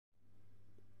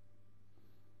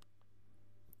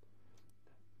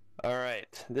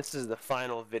Alright, this is the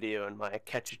final video in my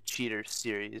Catch a Cheater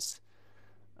series.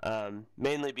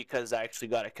 Mainly because I actually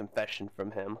got a confession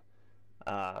from him.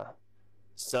 Uh,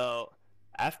 so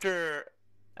after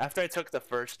after I took the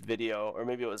first video, or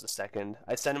maybe it was the second,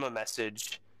 I sent him a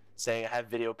message saying I have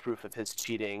video proof of his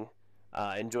cheating.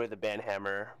 Enjoy the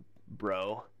banhammer,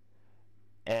 bro.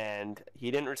 And he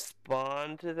didn't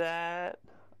respond to that,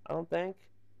 I don't think.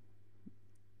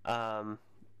 Um,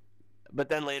 but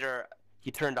then later he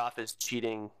turned off his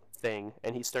cheating thing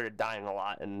and he started dying a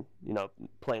lot and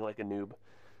playing like a noob.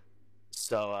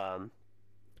 So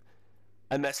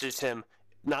I messaged him,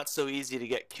 not so easy to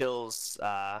get kills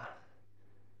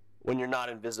when you're not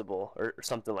invisible, or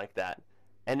something like that.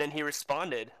 And then he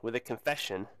responded with a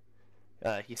confession.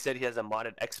 He said he has a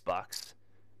modded Xbox,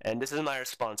 and this is my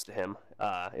response to him.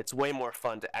 It's way more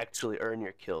fun to actually earn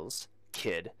your kills,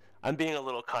 kid. I'm being a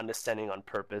little condescending on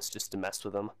purpose just to mess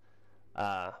with him.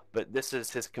 But this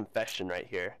is his confession right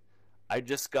here. I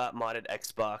just got modded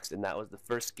Xbox, and that was the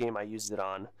first game I used it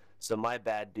on. So my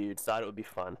bad, dude. Thought it would be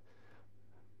fun.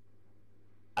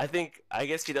 I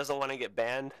guess he doesn't want to get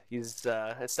banned.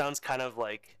 It sounds kind of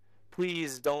like,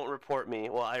 please don't report me.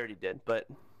 Well, I already did, but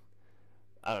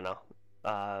I don't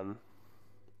know.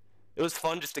 It was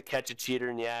fun just to catch a cheater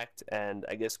in the act, and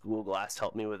I guess Google Glass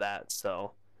helped me with that.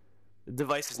 So the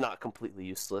device is not completely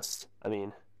useless. I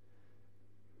mean,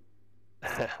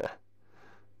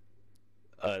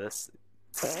 this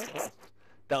that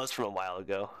was from a while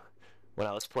ago when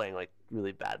I was playing like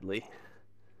really badly.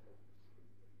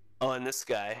 Oh, and this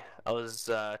guy, I was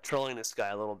trolling this guy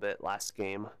a little bit last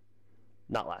game.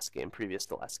 Not last game, previous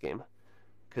to last game.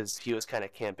 Because he was kind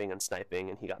of camping and sniping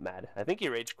and he got mad. I think he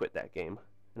rage quit that game,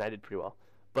 and I did pretty well.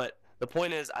 But the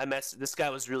point is, this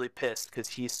guy was really pissed because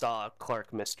he saw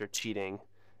Clark Mister cheating,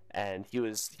 and he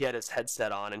had his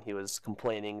headset on and he was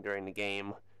complaining during the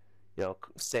game,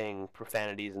 saying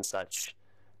profanities and such.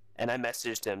 And I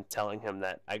messaged him telling him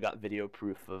that I got video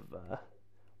proof of.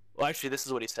 Well, actually, this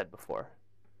is what he said before.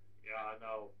 Yeah, I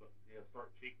know, but he'll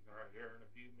start cheating right here in a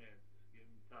few minutes. Give him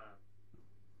time.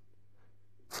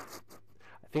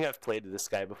 I think I've played this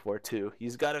guy before too.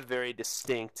 He's got a very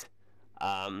distinct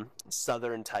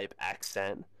southern type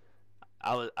accent.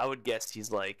 I would guess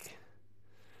he's like.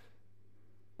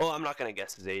 Well, I'm not gonna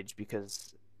guess his age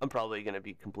because I'm probably gonna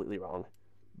be completely wrong.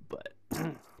 But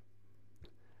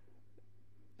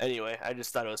anyway, I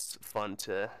just thought it was fun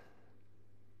to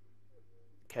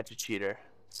catch a cheater.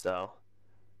 So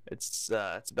it's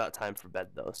about time for bed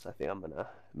though. So I think I'm gonna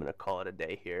call it a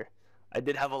day here. I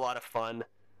did have a lot of fun.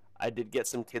 I did get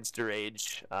some kids to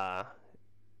rage when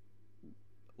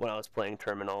I was playing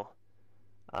Terminal.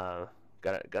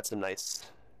 Got some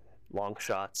nice long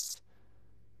shots,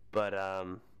 but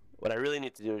what I really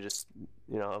need to do is just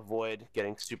avoid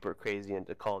getting super crazy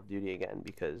into Call of Duty again,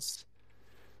 because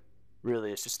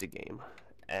really it's just a game,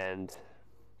 and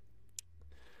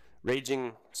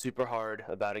raging super hard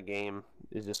about a game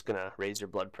is just gonna raise your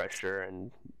blood pressure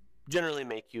and generally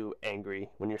make you angry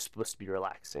when you're supposed to be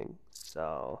relaxing.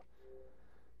 So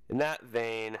in that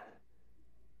vein, I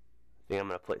think I'm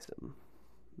gonna play some.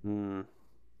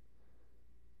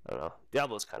 I don't know.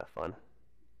 Diablo's kind of fun.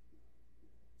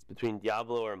 It's between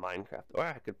Diablo or Minecraft, or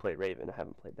I could play Raven. I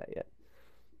haven't played that yet.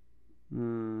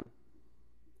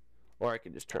 Or I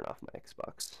could just turn off my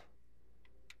Xbox,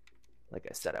 like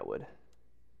I said I would.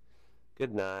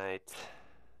 Good night,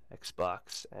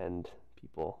 Xbox and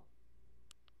people.